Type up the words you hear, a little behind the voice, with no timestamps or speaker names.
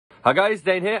Hi guys,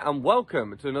 Dane here and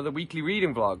welcome to another weekly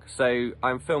reading vlog. So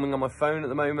I'm filming on my phone at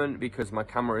the moment because my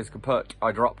camera is kaput.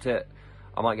 I dropped it.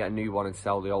 I might get a new one and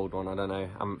sell the old one, I don't know. I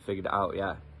haven't figured it out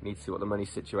yet. Need to see what the money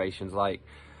situation's like.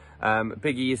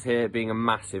 Biggie is here being a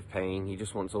massive pain. He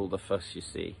just wants all the fuss, you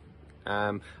see.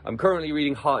 I'm currently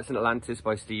reading Hearts in Atlantis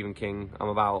by Stephen King. I'm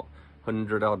about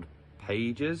 100 odd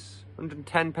pages,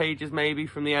 110 pages maybe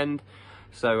from the end.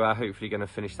 So hopefully going to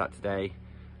finish that today.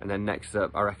 And then next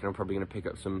up, I reckon I'm probably going to pick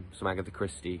up some Agatha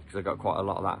Christie because I've got quite a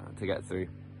lot of that to get through.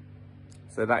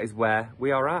 So that is where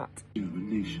we are at. She has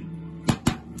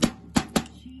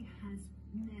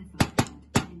never had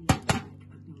any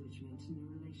acknowledgement in the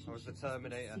relationship. I was the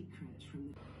Terminator.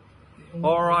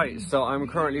 Alright, so I'm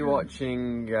currently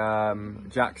watching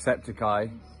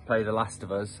Jacksepticeye play The Last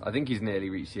of Us. I think he's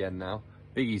nearly reached the end now.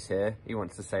 Biggie's here, he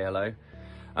wants to say hello.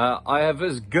 I have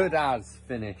as good as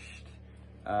finished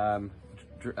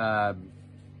Hearts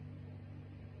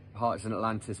in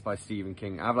Atlantis by Stephen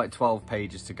King. I have like 12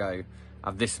 pages to go. I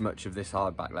have this much of this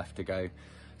hardback left to go.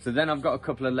 So then I've got a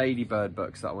couple of Ladybird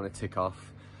books that I want to tick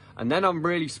off. And then I'm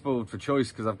really spoiled for choice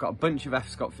because I've got a bunch of F.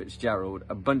 Scott Fitzgerald,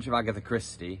 a bunch of Agatha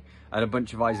Christie, and a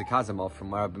bunch of Isaac Asimov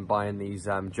from where I've been buying these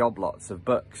job lots of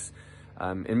books.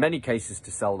 In many cases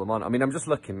to sell them on. I mean, I'm just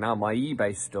looking now, my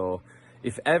eBay store,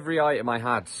 if every item I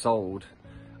had sold,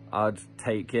 I'd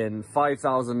take in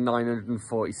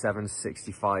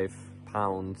 £5,947.65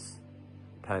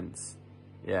 pence.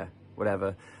 Yeah,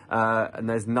 whatever. And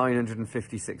there's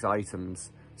 956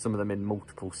 items, some of them in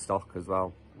multiple stock as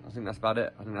well. I think that's about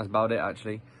it. I think that's about it,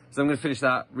 actually. So I'm going to finish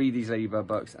that, read these Ladybird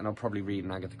books, and I'll probably read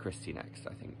an Agatha Christie next,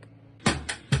 I think.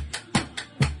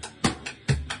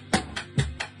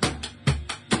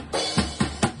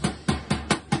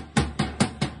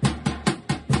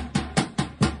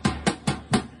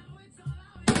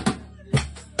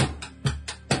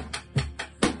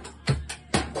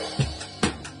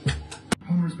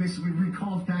 Basically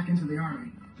recalled back into the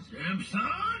army.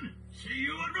 Simpson, see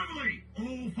you at Rivoli.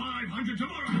 0500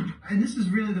 tomorrow. And this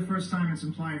is really the first time it's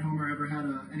implied Homer ever had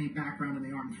any background in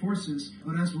the armed forces.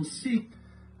 But as we'll see,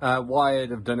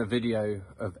 Wired have done a video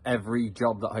of every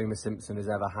job that Homer Simpson has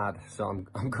ever had. So I'm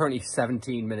currently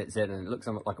 17 minutes in, and it looks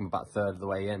like I'm about a third of the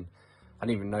way in. I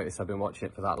didn't even notice I've been watching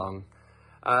it for that long.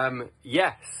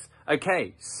 Yes.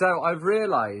 Okay, so I've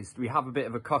realised we have a bit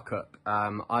of a cock-up.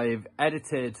 I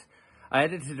edited a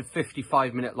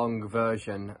 55-minute long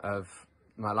version of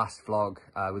my last vlog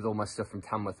with all my stuff from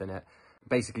Tamworth in it.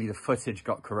 Basically, the footage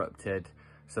got corrupted,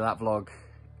 so that vlog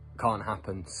can't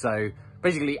happen. So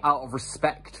basically, out of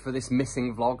respect for this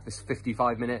missing vlog, this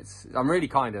 55 minutes, I'm really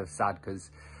kind of sad because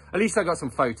at least I got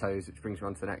some photos, which brings me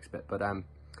on to the next bit. But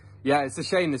yeah, it's a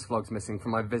shame this vlog's missing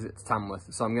from my visit to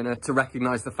Tamworth. So I'm going to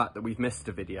recognise the fact that we've missed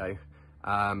a video.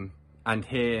 And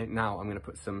here now I'm going to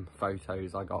put some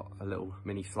photos. I got a little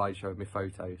mini slideshow of my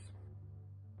photos.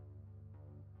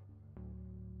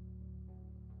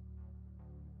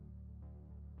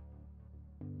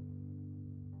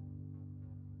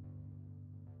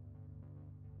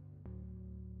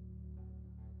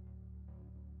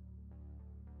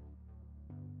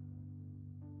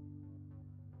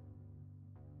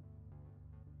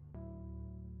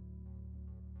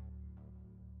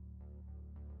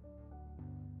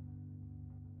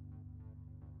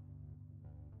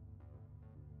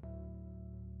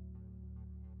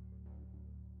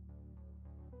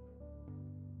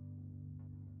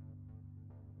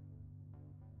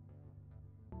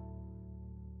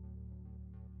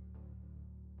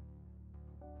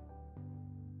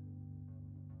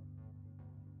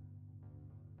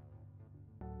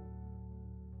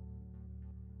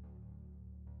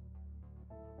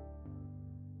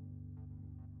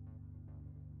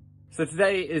 So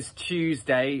today is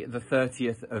Tuesday, the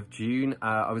 30th of June.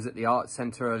 I was at the Arts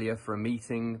Centre earlier for a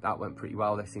meeting. That went pretty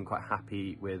well. They seemed quite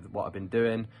happy with what I've been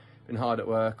doing. Been hard at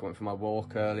work. I went for my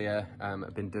walk earlier.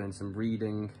 I've been doing some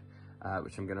reading,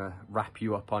 which I'm going to wrap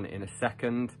you up on in a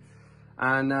second.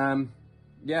 And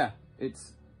yeah,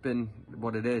 it's been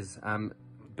what it is.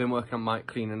 Been working on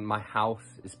cleaning my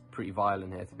house. It's pretty vile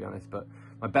in here, to be honest, but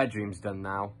my bedroom's done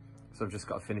now. So I've just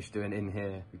got to finish doing in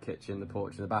here, the kitchen, the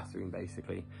porch and the bathroom,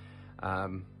 basically.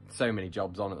 So many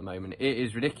jobs on at the moment. It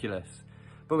is ridiculous,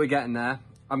 but we're getting there.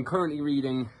 I'm currently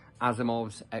reading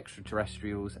Asimov's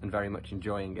Extraterrestrials and very much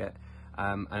enjoying it.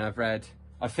 And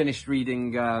I finished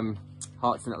reading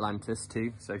Hearts in Atlantis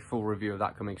too, so full review of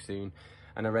that coming soon.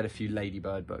 And I read a few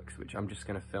Ladybird books, which I'm just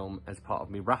going to film as part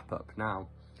of my wrap up now.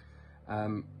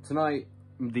 Tonight,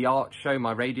 the art show,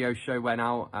 my radio show went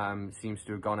out, seems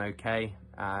to have gone okay.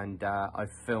 And I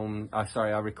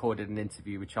recorded an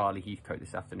interview with Charlie Heathcote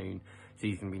this afternoon, so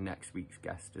he's going to be next week's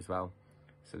guest as well.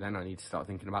 So then I need to start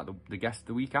thinking about the guest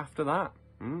the week after that.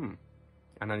 And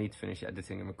I need to finish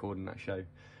editing and recording that show.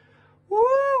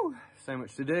 Woo! So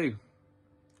much to do.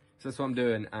 So that's what I'm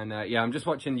doing. And yeah, I'm just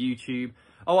watching YouTube.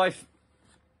 Oh, I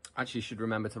actually should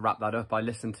remember to wrap that up. I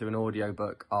listened to an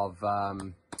audiobook of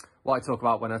what I talk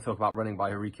about when I talk about running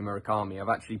by Haruki Murakami. I've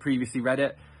actually previously read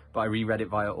it, but I reread it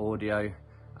via audio.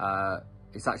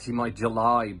 It's actually my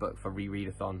July book for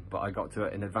Rereadathon, but I got to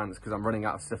it in advance because I'm running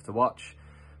out of stuff to watch.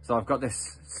 So I've got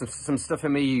some stuff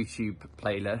in my YouTube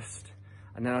playlist,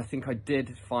 and then I think I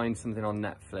did find something on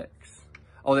Netflix.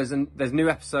 Oh, there's new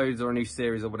episodes or a new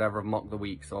series or whatever of Mock the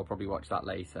Week, so I'll probably watch that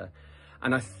later.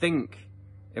 And I think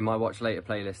in my watch later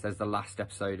playlist there's the last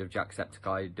episode of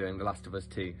Jacksepticeye doing The Last of Us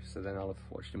 2, so then I'll have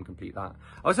watched him complete that.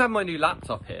 I also have my new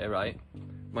laptop here, right?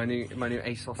 My new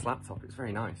ASOS laptop. It's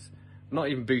very nice. I've not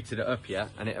even booted it up yet,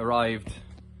 and it arrived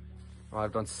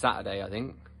on Saturday, I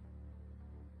think.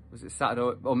 Was it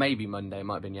Saturday or maybe Monday? It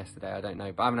might have been yesterday, I don't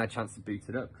know. But I haven't had a chance to boot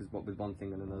it up because what with one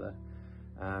thing and another.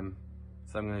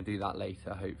 So I'm going to do that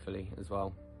later, hopefully, as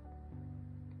well.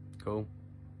 Cool.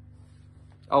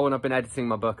 Oh, and I've been editing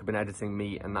my book. I've been editing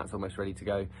Meat, and that's almost ready to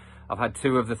go. I've had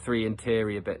 2 of the 3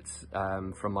 interior bits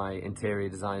from my interior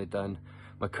designer done.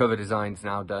 My cover design's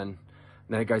now done. And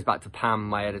then it goes back to Pam,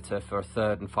 my editor, for a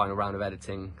 3rd and final round of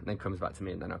editing, and then comes back to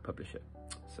me, and then I publish it.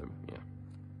 So, yeah.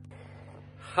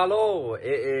 Hello,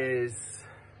 it is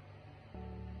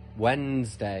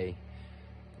Wednesday,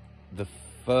 the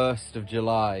 1st of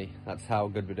July. That's how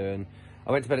good we're doing.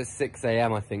 I went to bed at 6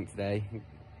 AM, I think, today.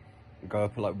 Go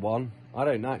up at like 1. I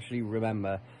don't actually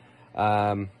remember.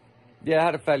 Yeah, I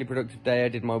had a fairly productive day. I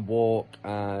did my walk,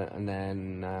 and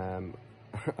then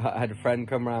I had a friend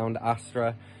come round,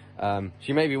 Astra.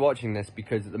 She may be watching this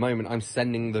because at the moment I'm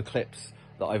sending the clips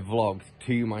that I vlogged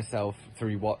to myself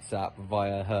through WhatsApp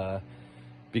via her,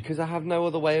 because I have no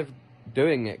other way of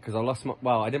doing it, because I lost my,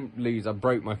 well, I didn't lose, I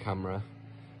broke my camera,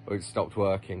 or it stopped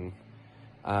working.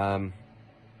 And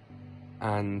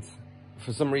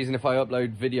for some reason, if I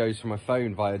upload videos from my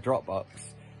phone via Dropbox,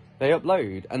 they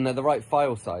upload and they're the right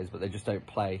file size, but they just don't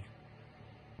play.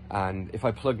 And if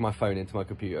I plug my phone into my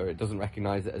computer, it doesn't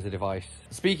recognize it as a device.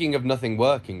 Speaking of nothing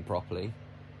working properly,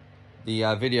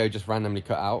 the video just randomly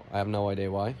cut out. I have no idea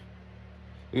why.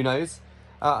 Who knows?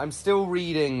 I'm still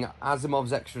reading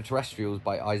Asimov's Extraterrestrials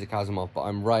by Isaac Asimov, but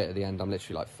I'm right at the end. I'm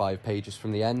literally like 5 pages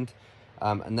from the end.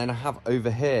 And then I have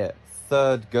over here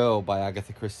Third Girl by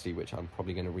Agatha Christie, which I'm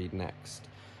probably going to read next.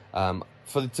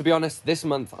 To be honest, this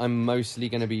month I'm mostly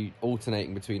going to be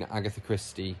alternating between Agatha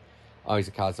Christie,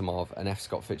 Isaac Asimov and F.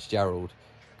 Scott Fitzgerald,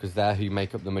 because they're who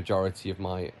make up the majority of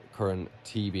my current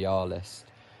TBR list.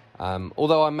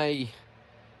 Although I may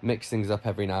mix things up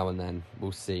every now and then,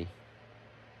 we'll see.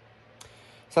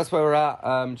 So that's where we're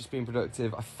at, just being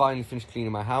productive. I finally finished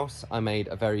cleaning my house. I made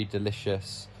a very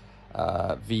delicious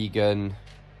vegan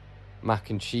mac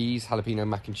and cheese, jalapeno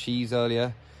mac and cheese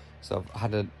earlier. So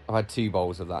I've had 2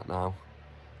 bowls of that now.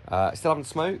 I still haven't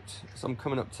smoked, so I'm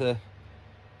coming up to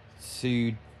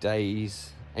 2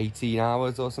 days, 18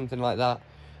 hours or something like that.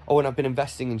 Oh, and I've been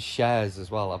investing in shares as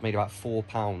well. I've made about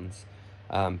 £4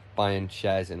 buying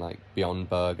shares in like Beyond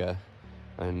Burger,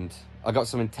 and I got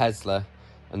some in Tesla.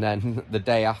 And then the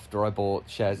day after I bought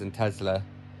shares in Tesla,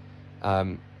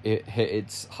 it hit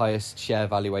its highest share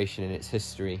valuation in its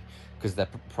history, because they're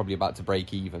probably about to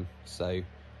break even. So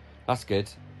that's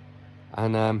good.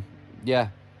 And yeah,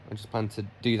 I just plan to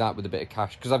do that with a bit of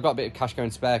cash, because I've got a bit of cash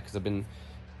going spare because I've been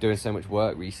doing so much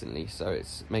work recently. So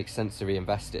it makes sense to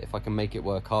reinvest it if I can make it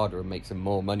work harder and make some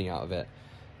more money out of it.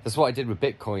 That's what I did with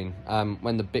Bitcoin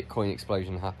when the Bitcoin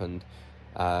explosion happened.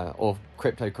 Or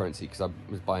cryptocurrency, because I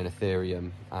was buying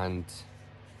Ethereum, and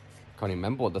I can't even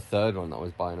remember what the 3rd one that I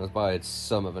was buying. I was buying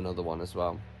some of another one as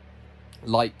well.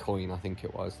 Litecoin, I think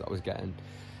it was, that I was getting.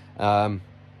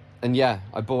 And yeah,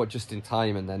 I bought just in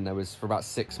time, and then there was, for about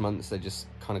 6 months, they just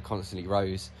kind of constantly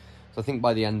rose. So I think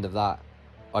by the end of that,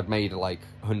 I'd made like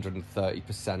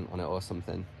 130% on it or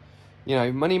something. You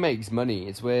know, money makes money.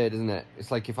 It's weird, isn't it? It's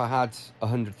like if I had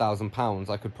 £100,000,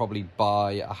 I could probably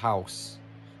buy a house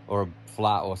or a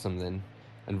flat or something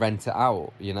and rent it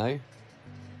out, you know?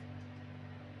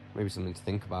 Maybe something to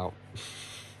think about.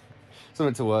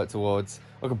 Something to work towards.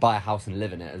 I could buy a house and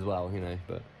live in it as well, you know,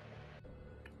 but...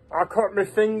 I cut my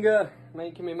finger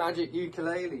making me magic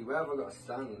ukulele. Where have I got to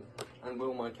stand? And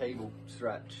will my cable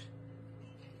stretch?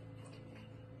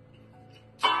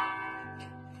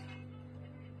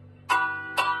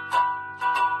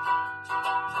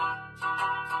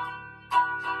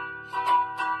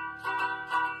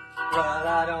 Well,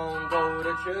 I don't go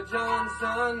to church on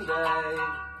Sunday,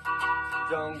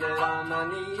 don't get on my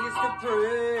knees to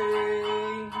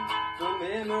pray, don't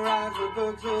memorize the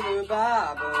books of the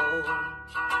Bible.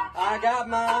 I got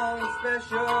my own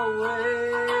special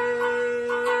way.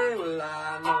 Well,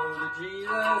 I know that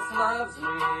Jesus loves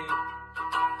me,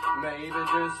 maybe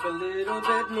just a little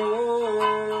bit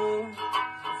more.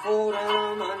 I fall down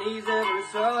on my knees every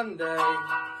Sunday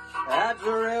at the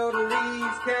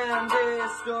elderly's candy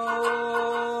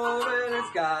store, and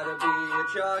it's gotta be a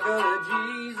chocolate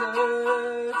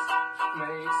Jesus,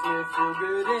 makes me feel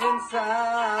good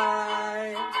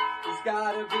inside. It's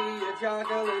gotta be a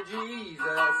chocolate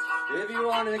Jesus, if you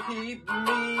wanna keep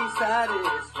me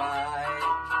satisfied.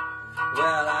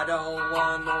 Well, I don't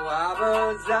want no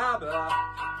Abba Zaba,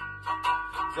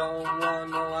 don't want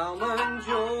no almond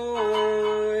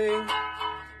joy.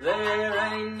 There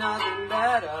ain't nothing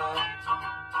better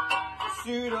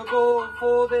suitable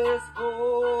for this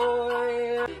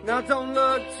boy. Now don't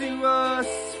look to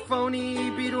us, phony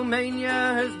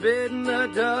Beatlemania has bitten the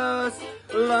dust.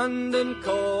 London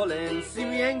calling, see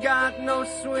we ain't got no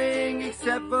swing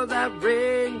except for that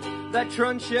ring, that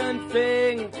truncheon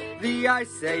thing. The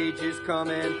ice age is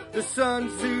coming, the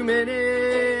sun's zooming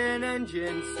in,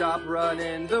 engines stop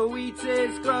running, the wheat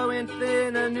is growing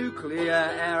thin, a nuclear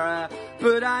error.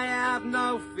 But I have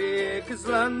no fear, 'cause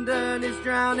London is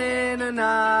drowning and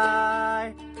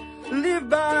I live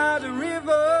by the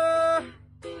river.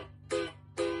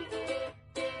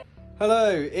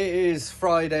 Hello, it is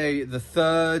Friday the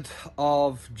 3rd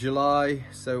of July,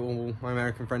 so all my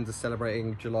American friends are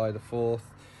celebrating July the 4th.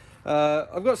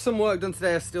 I've got some work done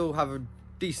today. I still have a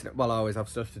decent, well, I always have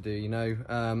stuff to do, you know.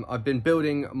 I've been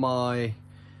building my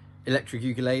electric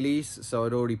ukuleles, so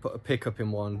I'd already put a pickup in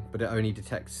one, but it only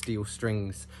detects steel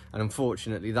strings, and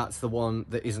unfortunately that's the one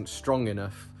that isn't strong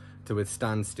enough to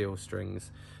withstand steel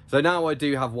strings. So now I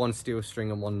do have one steel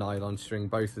string and one nylon string,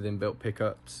 both with inbuilt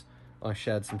pickups. I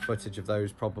shared some footage of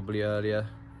those probably earlier.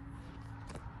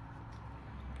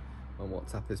 My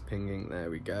WhatsApp is pinging, there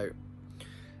we go.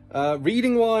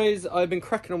 Reading wise, I've been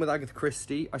cracking on with Agatha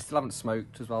Christie. I still haven't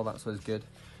smoked as well, that's always good.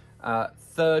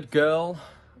 Third Girl,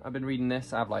 I've been reading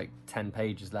this. I have like 10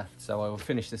 pages left, so I will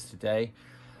finish this today.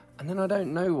 And then I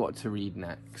don't know what to read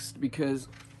next, because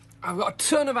I've got a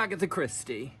ton of Agatha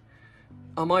Christie.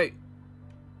 I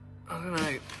don't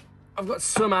know, I've got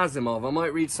some Asimov, I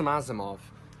might read some Asimov.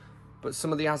 But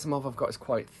some of the Asimov I've got is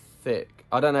quite thick.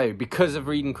 I don't know, because of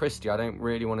reading Christie, I don't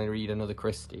really want to read another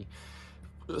Christie.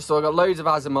 So I got loads of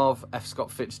Asimov, F.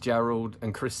 Scott Fitzgerald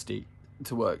and Christie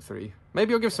to work through.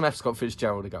 Maybe I'll give some F. Scott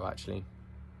Fitzgerald a go, actually.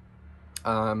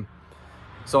 So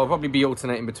I'll probably be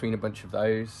alternating between a bunch of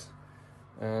those.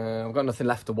 I've got nothing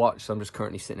left to watch, so I'm just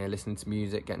currently sitting here listening to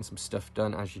music, getting some stuff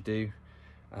done, as you do.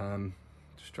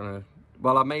 Just trying to...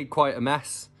 Well, I made quite a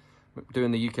mess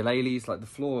doing the ukuleles, like the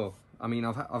floor. I mean,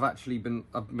 I've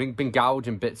been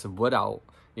gouging bits of wood out,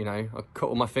 you know. I cut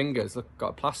all my fingers. Look, got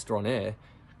a plaster on here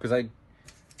because I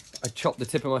chopped the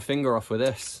tip of my finger off with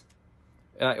this.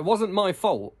 It wasn't my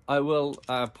fault, I will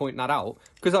point that out,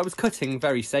 because I was cutting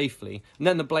very safely, and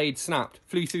then the blade snapped,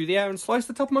 flew through the air and sliced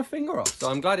the top of my finger off. So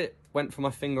I'm glad it went for my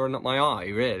finger and not my eye,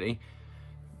 really.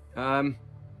 But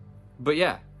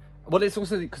yeah, well, it's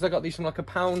also because I got these from like a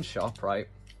pound shop, right?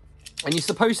 And you're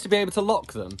supposed to be able to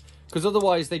lock them, because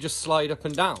otherwise they just slide up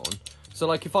and down. So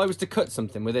like if I was to cut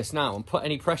something with this now and put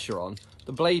any pressure on,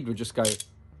 the blade would just go.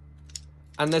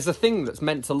 And there's a thing that's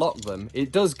meant to lock them.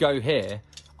 It does go here.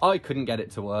 I couldn't get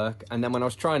it to work, and then when I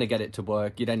was trying to get it to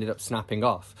work, it ended up snapping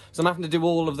off. So I'm having to do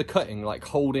all of the cutting, like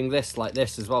holding this like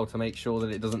this as well to make sure that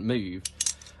it doesn't move.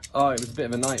 Oh, it was a bit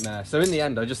of a nightmare. So in the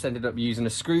end, I just ended up using a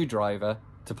screwdriver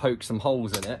to poke some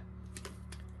holes in it,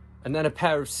 and then a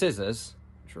pair of scissors,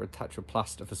 which are attached with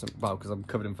plaster for some, well, because I'm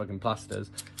covered in fucking plasters,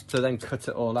 to then cut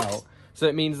it all out. So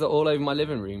it means that all over my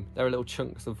living room, there are little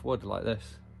chunks of wood like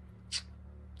this.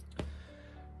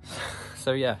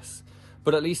 So yes.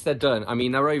 But at least they're done. I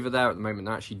mean, they're over there at the moment.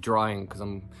 They're actually drying because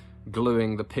I'm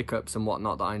gluing the pickups and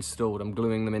whatnot that I installed. I'm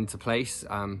gluing them into place.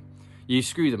 You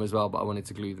screw them as well, but I wanted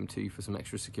to glue them too for some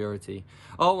extra security.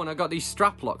 Oh, and I got these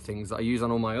strap lock things that I use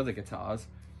on all my other guitars.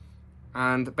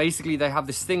 And basically they have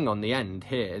this thing on the end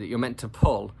here that you're meant to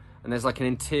pull. And there's like an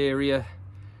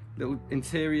little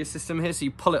interior system here. So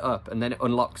you pull it up and then it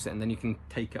unlocks it and then you can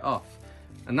take it off.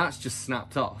 And that's just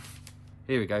snapped off.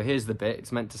 Here we go. Here's the bit.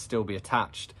 It's meant to still be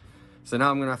attached. So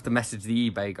now I'm going to have to message the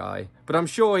eBay guy. But I'm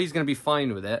sure he's going to be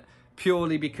fine with it.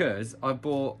 Purely because I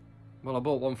bought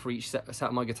one for each set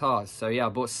of my guitars. So yeah, I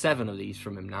bought 7 of these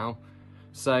from him now.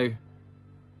 So,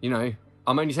 you know,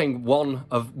 I'm only saying one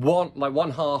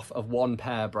half of one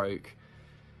pair broke.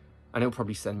 And he'll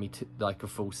probably send me like a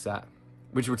full set.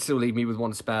 Which would still leave me with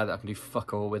one spare that I can do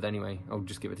fuck all with anyway. I'll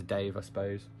just give it to Dave, I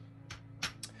suppose.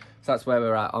 So that's where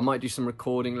we're at. I might do some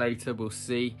recording later, we'll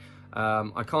see.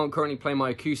 I can't currently play my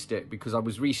acoustic because I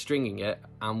was restringing it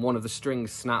and one of the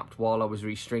strings snapped while I was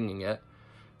restringing it.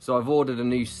 So I've ordered a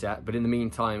new set, but in the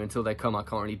meantime, until they come, I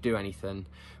can't really do anything,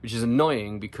 which is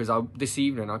annoying because this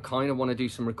evening I kind of want to do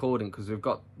some recording because we've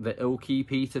got the Ilk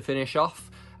EP to finish off.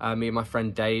 Me and my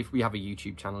friend Dave, we have a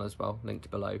YouTube channel as well,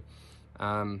 linked below.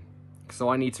 So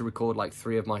I need to record like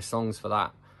 3 of my songs for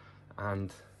that,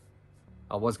 and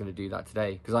I was going to do that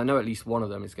today because I know at least one of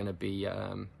them is going to be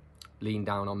Lean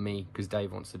Down on Me because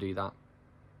Dave wants to do that.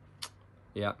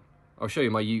 Yeah, I'll show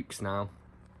you my ukes now.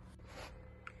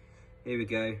 Here we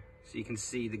go. So you can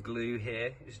see the glue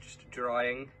here is just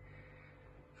drying.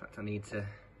 In fact, I need to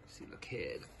see. Look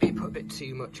here. We put a bit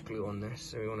too much glue on this,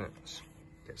 so we want to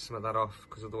get some of that off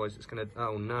because otherwise it's going to.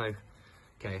 Oh no.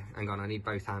 Okay, hang on. I need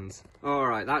both hands. All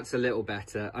right, that's a little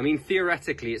better. I mean,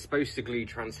 theoretically, it's supposed to glue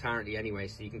transparently anyway,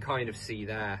 so you can kind of see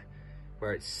there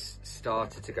where it's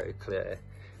started to go clear,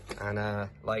 and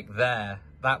like there,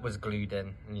 that was glued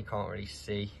in, and you can't really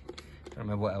see. I don't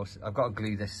remember what else. I've got to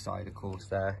glue this side, of course.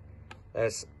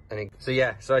 There's so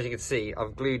yeah, so as you can see,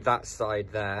 I've glued that side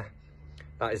there.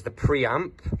 That is the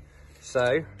preamp.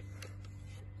 So,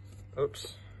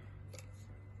 oops,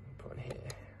 put it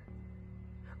here.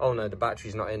 Oh no, the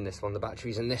battery's not in this one. The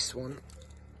battery's in this one.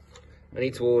 I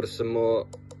need to order some more,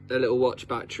 the little watch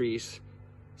batteries.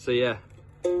 So yeah,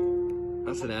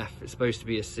 that's an F. It's supposed to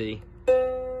be a C.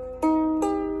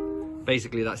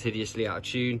 Basically, that's hideously out of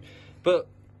tune. But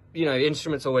you know,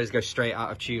 instruments always go straight out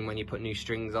of tune when you put new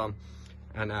strings on.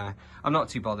 And I'm not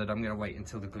too bothered. I'm going to wait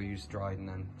until the glue's dried and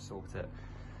then sort it.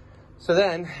 So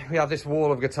then we have this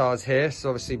wall of guitars here.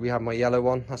 So obviously we have my yellow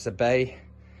one. That's a Bay.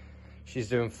 She's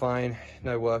doing fine.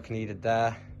 No work needed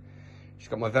there. She's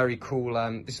got my very cool,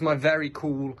 this is my very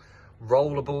cool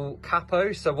rollable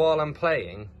capo. So while I'm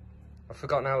playing, I've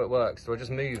forgotten how it works. So I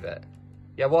just move it.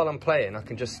 Yeah, while I'm playing, I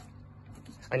can just,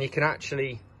 and you can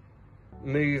actually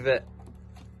move it.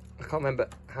 I can't remember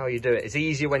how you do it. It's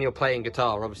easier when you're playing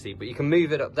guitar, obviously, but you can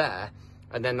move it up there,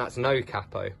 and then that's no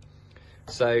capo.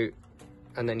 So,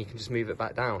 and then you can just move it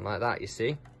back down like that, you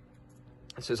see?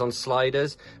 So it's on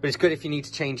sliders, but it's good if you need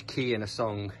to change key in a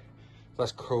song.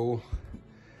 That's cool.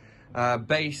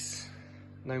 Bass,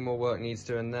 no more work needs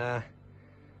doing there.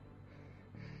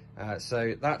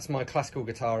 So that's my classical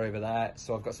guitar over there.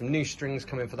 So I've got some new strings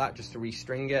coming for that just to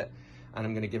restring it, and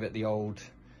I'm going to give it the old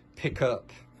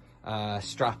pickup,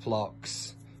 strap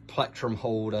locks, plectrum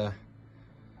holder,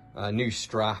 new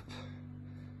strap,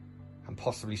 and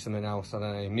possibly something else, I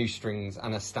don't know, new strings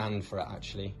and a stand for it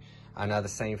actually, and the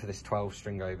same for this 12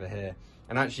 string over here.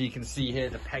 And actually you can see here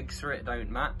the pegs for it don't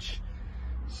match,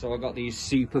 so I got these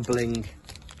super bling.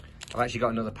 I've actually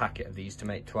got another packet of these to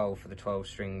make 12 for the 12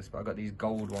 strings, but I've got these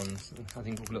gold ones I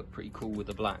think will look pretty cool with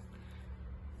the black.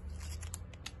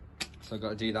 So I've got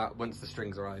to do that once the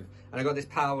strings arrive. And I got this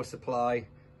power supply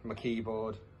for my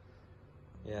keyboard.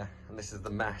 Yeah, and this is the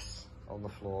mess on the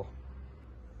floor.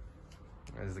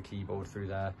 There's the keyboard through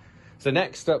there. So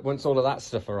next up, once all of that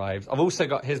stuff arrives, I've also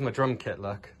got, here's my drum kit,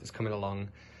 look, that's coming along.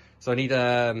 So I need,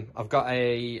 I've got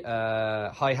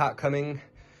a hi-hat coming,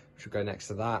 which will go next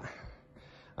to that.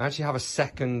 I actually have a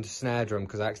second snare drum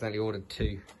because I accidentally ordered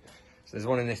 2. So there's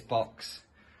one in this box.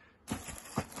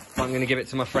 I'm going to give it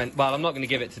to my friend. Well, I'm not going to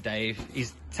give it to Dave.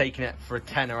 He's taking it for a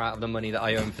tenner out of the money that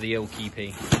I owe him for the Ilk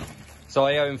EP. So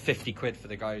I owe him 50 quid for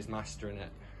the guy who's mastering it.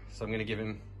 So I'm going to give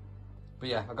him. But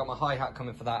yeah, I've got my hi-hat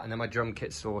coming for that, and then my drum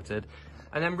kit sorted.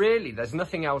 And then really, there's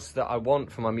nothing else that I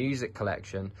want for my music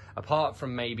collection, apart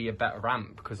from maybe a better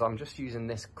amp, because I'm just using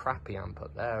this crappy amp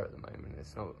up there at the moment.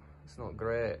 It's not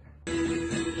great.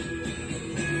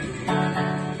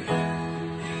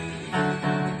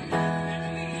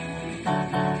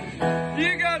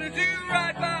 You gotta do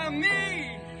right by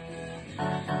me.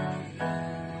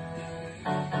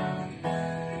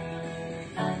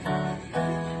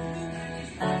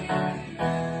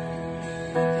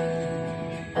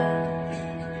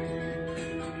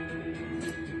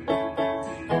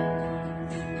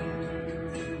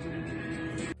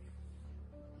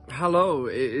 Hello,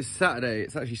 it is Saturday.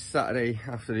 It's actually Saturday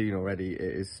afternoon already. It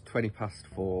is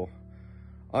 4:20.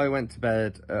 I went to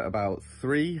bed at about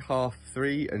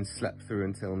 3:30, and slept through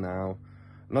until now.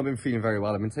 I've not been feeling very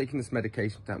well. I've been taking this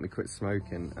medication to help me quit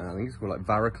smoking. I think it's called like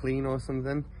Varicline or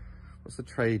something. What's the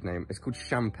trade name? It's called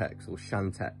Champex or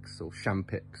Chantex or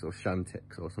Champix or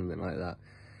Shantix or something like that.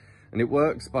 And it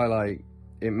works by like,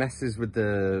 it messes with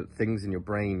the things in your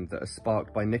brain that are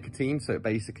sparked by nicotine. So it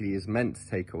basically is meant to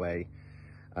take away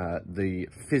the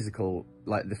physical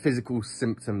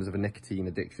symptoms of a nicotine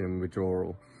addiction and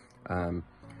withdrawal. The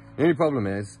only problem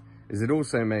is is it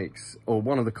also makes, or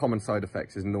one of the common side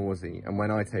effects is nausea. And when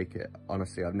I take it,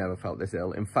 honestly, I've never felt this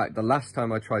ill. In fact, the last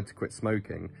time I tried to quit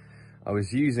smoking, I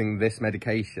was using this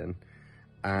medication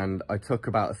and I took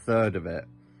about a third of it.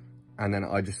 And then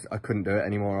I couldn't do it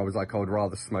anymore. I was like, I would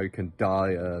rather smoke and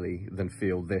die early than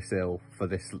feel this ill for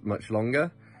this much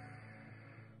longer.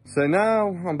 So now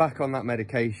I'm back on that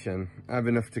medication. I have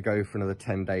enough to go for another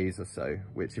 10 days or so,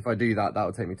 which if I do that,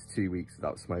 that'll take me to 2 weeks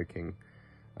without smoking.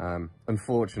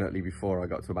 Unfortunately, before I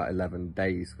got to about 11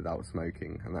 days without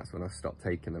smoking, and that's when I stopped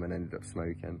taking them and ended up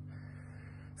smoking.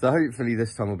 So hopefully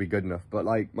this time will be good enough. But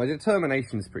like, my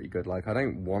determination is pretty good. Like, I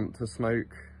don't want to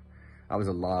smoke. That was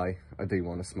a lie. I do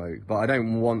want to smoke, but I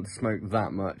don't want to smoke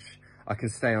that much. I can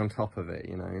stay on top of it,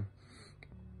 you know.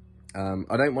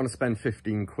 I don't want to spend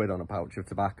 15 quid on a pouch of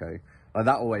tobacco. Like,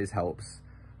 that always helps.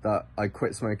 That I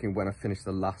quit smoking when I finish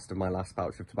the last of my last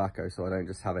pouch of tobacco, so I don't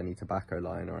just have any tobacco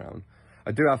lying around.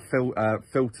 I do have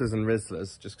filters and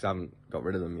Rizzlers, just because I haven't got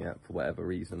rid of them yet for whatever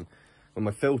reason. But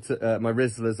my my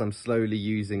Rizzlers I'm slowly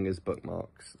using as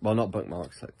bookmarks. Well, not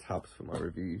bookmarks, like tabs for my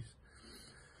reviews.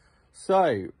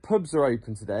 So, pubs are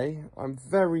open today. I'm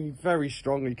very, very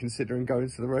strongly considering going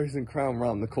to the Rose and Crown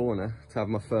round the corner to have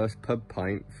my first pub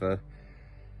pint for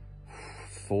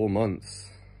 4 months.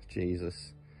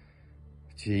 Jesus.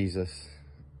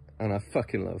 And I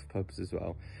fucking love pubs as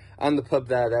well. And the pub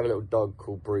there, they have a little dog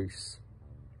called Bruce.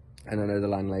 And I know the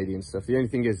landlady and stuff. The only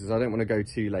thing is I don't want to go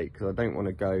too late, because I don't want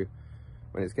to go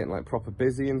when it's getting like proper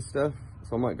busy and stuff.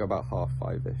 So I might go about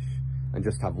 5:30ish and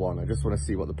just have one. I just want to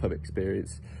see what the pub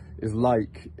experience is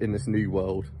like in this new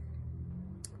world.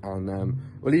 And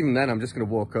well, even then I'm just going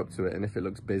to walk up to it, and if it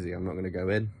looks busy I'm not going to go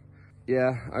in.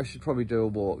 Yeah, I should probably do a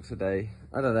walk today.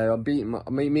 I don't know,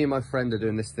 me and my friend are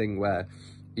doing this thing where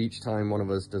each time one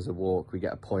of us does a walk we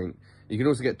get a point. You can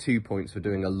also get 2 points for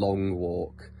doing a long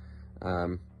walk.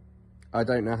 I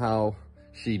don't know how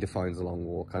she defines a long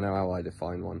walk. I know how I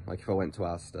define one. Like if I went to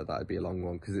Astor, that'd be a long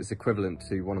one, because it's equivalent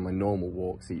to one of my normal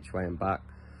walks each way and back.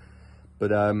 But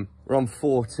we're on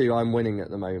 4-2, I'm winning at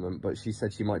the moment, but she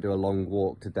said she might do a long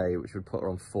walk today, which would put her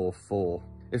on 4-4.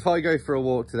 If I go for a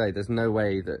walk today, there's no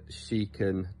way that she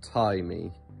can tie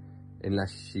me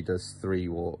unless she does 3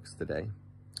 walks today.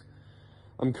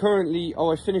 I'm currently,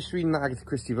 I finished reading that Agatha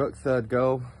Christie book, Third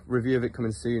Girl. Review of it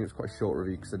coming soon. It's quite a short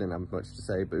review because I didn't have much to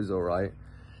say, but it was all right.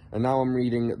 And now I'm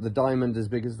reading The Diamond as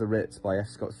Big as the Ritz by F.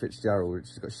 Scott Fitzgerald, which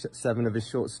has got 7 of his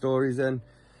short stories in.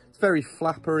 It's very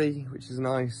flappery, which is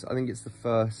nice. I think it's the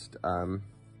first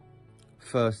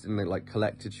in the like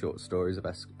collected short stories of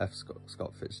F.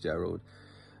 Scott Fitzgerald.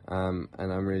 And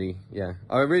I'm really,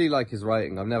 I really like his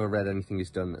writing. I've never read anything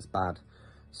he's done that's bad.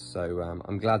 So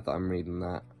I'm glad that I'm reading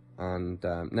that. And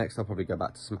next I'll probably go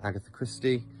back to some Agatha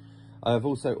Christie. I've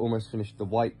also almost finished The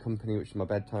White Company, which is my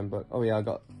bedtime book. Oh yeah, I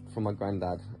got from my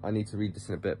granddad. I need to read this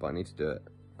in a bit, but I need to do it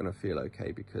when I feel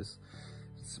okay, because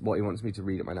it's what he wants me to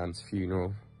read at my nan's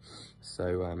funeral.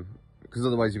 So, because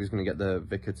otherwise he was going to get the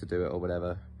vicar to do it or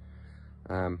whatever.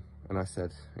 And I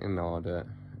said, no, I'll do it.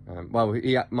 Well,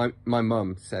 my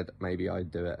mum said maybe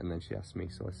I'd do it, and then she asked me,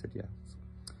 so I said yes.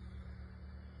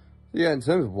 Yeah, in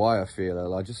terms of why I feel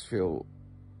ill, I just feel,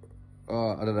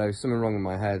 I don't know, something wrong with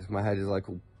my head. My head is like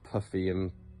all puffy,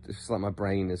 and it's just like my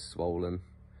brain is swollen.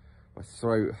 My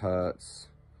throat hurts,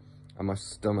 and my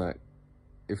stomach,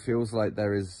 it feels like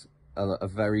there is a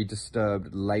very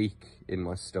disturbed lake in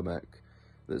my stomach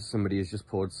that somebody has just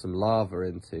poured some lava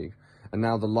into. And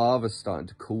now the lava's starting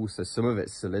to cool, so some of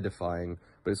it's solidifying,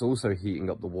 but it's also heating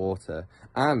up the water.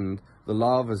 And the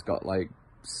lava's got like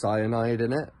cyanide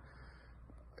in it.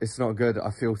 It's not good.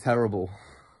 I feel terrible,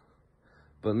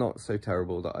 but not so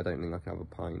terrible that I don't think I can have a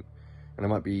pint. And I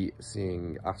might be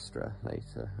seeing Astra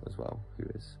later as well, who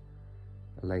is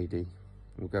a lady.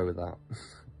 We'll go with that.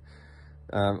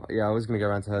 Yeah, I was going to go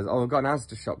around to hers. Oh, I've got an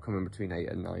Asda shop coming between 8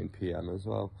 and 9 PM as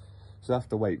well. So I have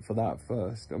to wait for that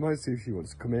first. I might see if she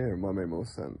wants to come here. It might make more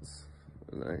sense.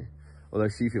 I don't know. Although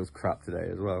she feels crap today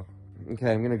as well.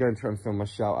 Okay, I'm going to go and try and film my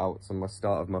shout-outs on my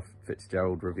start of my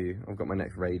Fitzgerald review. I've got my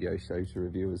next radio show to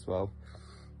review as well.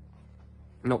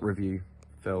 Not review,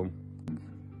 film.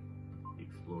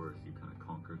 Explorers, you kind of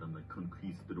conquer them, like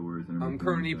conquistadors and everything. I'm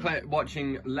currently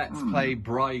watching Let's Play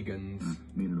Brigands.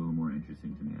 Made it a little more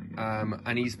interesting to me, I guess.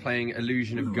 And he's playing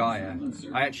Illusion of Gaia.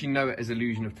 I actually know it as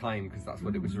Illusion of Time because that's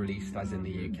what it was released as in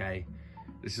the UK.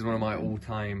 This is one of my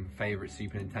all-time favourite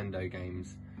Super Nintendo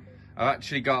games.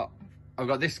 I've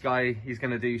got this guy. He's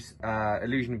going to do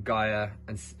Illusion of Gaia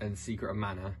and Secret of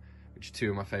Mana, which are 2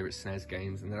 of my favourite SNES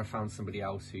games. And then I found somebody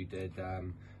else who did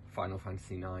Final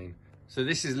Fantasy IX. So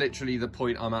this is literally the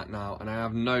point I'm at now, and I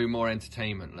have no more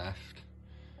entertainment left.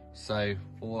 So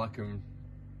all I can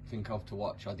think of to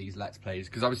watch are these Let's Plays,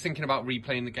 because I was thinking about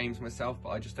replaying the games myself, but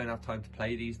I just don't have time to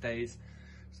play these days.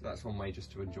 So that's one way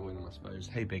just to enjoy them, I suppose.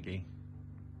 Hey, Biggie.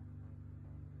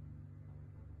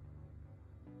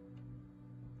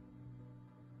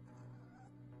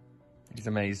 He's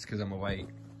amazed because I'm awake.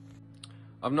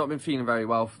 I've not been feeling very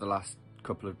well for the last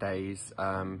couple of days.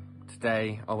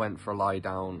 Today I went for a lie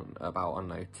down about, I don't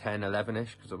know, 10,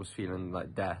 11ish, because I was feeling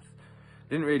like death.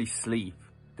 Didn't really sleep.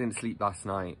 Didn't sleep last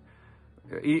night.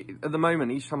 At the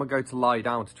moment, each time I go to lie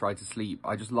down to try to sleep,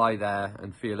 I just lie there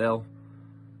and feel ill.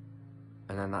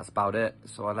 And then that's about it.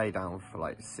 So I lay down for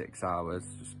like 6 hours,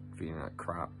 just feeling like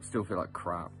crap. Still feel like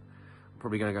crap. I'm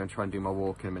probably going to go and try and do my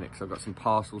walk in a minute, because I've got some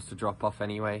parcels to drop off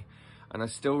anyway. And I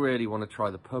still really want to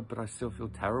try the pub, but I still feel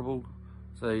terrible.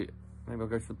 So maybe I'll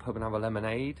go to the pub and have a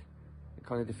lemonade. It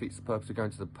kind of defeats the purpose of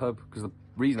going to the pub, because the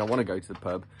reason I want to go to the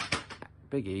pub,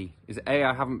 Biggie, is A,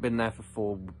 I haven't been there for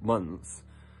 4 months.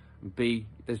 And B,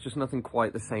 there's just nothing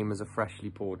quite the same as a freshly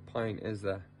poured pint, is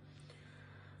there?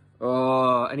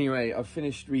 Oh, anyway, I've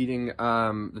finished reading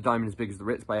The Diamond as Big as the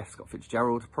Ritz by F. Scott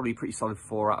Fitzgerald. Probably a pretty solid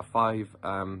 4 out of 5.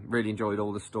 Really enjoyed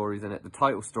all the stories in it. The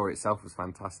title story itself was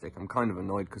fantastic. I'm kind of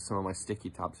annoyed because some of my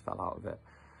sticky tabs fell out of it.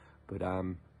 But,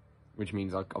 which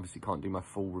means I obviously can't do my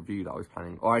full review that I was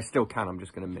planning. Or I still can, I'm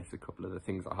just going to miss a couple of the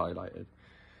things I highlighted.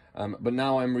 But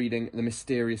now I'm reading The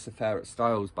Mysterious Affair at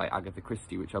Styles by Agatha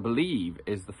Christie, which I believe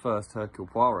is the first Hercule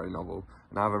Poirot novel.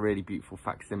 And I have a really beautiful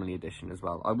facsimile edition as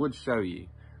well. I would show you,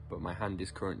 but my hand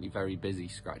is currently very busy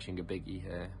scratching a biggie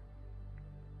here.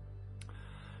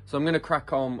 So I'm going to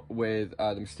crack on with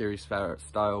The Mysterious Affair at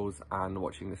Styles and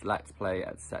watching this Let's Play,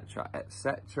 etc,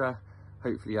 etc.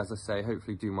 Hopefully, as I say,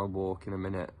 hopefully do my walk in a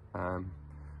minute.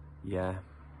 Yeah,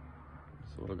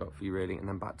 that's all I've got for you really, and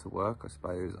then back to work, I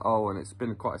suppose. Oh, and it's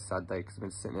been quite a sad day because I've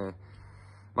been sitting here.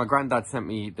 My granddad sent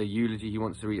me the eulogy he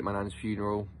wants to read at my nan's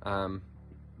funeral,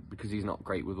 because he's not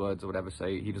great with words or whatever, so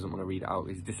he doesn't want to read it out.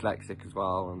 He's dyslexic as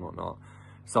well and whatnot.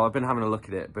 So I've been having a look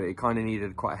at it, but it kind of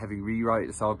needed quite a heavy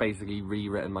rewrite. So I've basically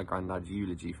rewritten my granddad's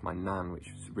eulogy for my nan, which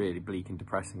was really bleak and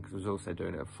depressing because I was also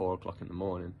doing it at 4 o'clock in the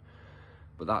morning.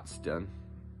 But that's done.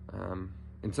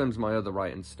 In terms of my other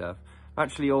writing stuff, I'm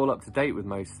actually all up to date with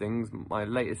most things. My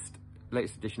latest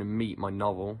edition of Meat, my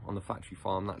novel on the factory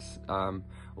farm, that's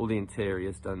all the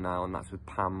interior's done now, and that's with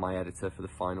Pam, my editor, for the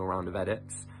final round of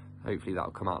edits. Hopefully that'll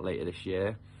come out later this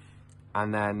year.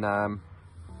 And then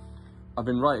I've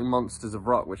been writing Monsters of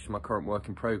Rock, which is my current work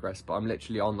in progress, but I'm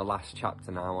literally on the last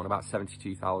chapter now, on about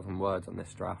 72,000 words on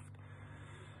this draft.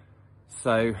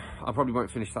 So I probably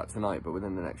won't finish that tonight, but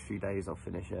within the next few days I'll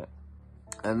finish it.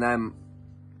 And then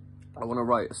I want to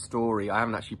write a story. I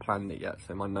haven't actually planned it yet,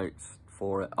 so my notes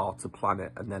for it are to plan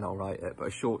it and then I'll write it. But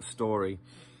a short story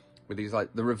with these,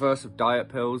 like, the reverse of diet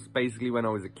pills. Basically, when I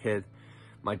was a kid,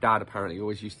 my dad apparently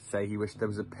always used to say he wished there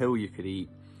was a pill you could eat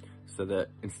so that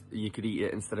you could eat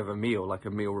it instead of a meal, like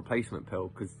a meal replacement pill,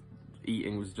 because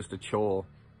eating was just a chore.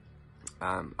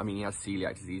 I mean, he has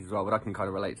celiac disease as well, but I can kind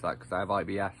of relate to that because I have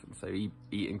IBS, and so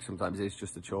eating sometimes is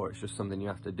just a chore. It's just something you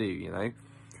have to do, you know?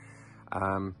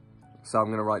 So I'm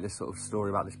going to write this sort of story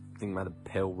about this thing where the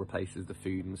pill replaces the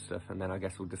food and stuff, and then I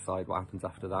guess we'll decide what happens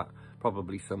after that.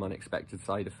 Probably some unexpected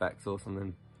side effects or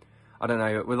something. I don't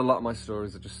know. With a lot of my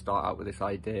stories, I just start out with this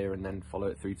idea and then follow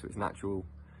it through to its natural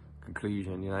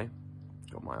conclusion, you know?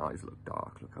 God, my eyes look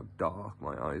dark. Look how dark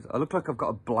my eyes are. I look like I've got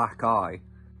a black eye.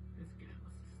 This guy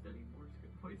must have studied more.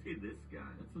 Why do you say this guy?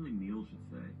 That's something Neil should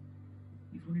say.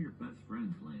 He's one of your best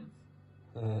friends,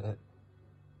 Lance.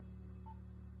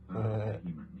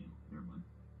 He meant Neil. Never mind.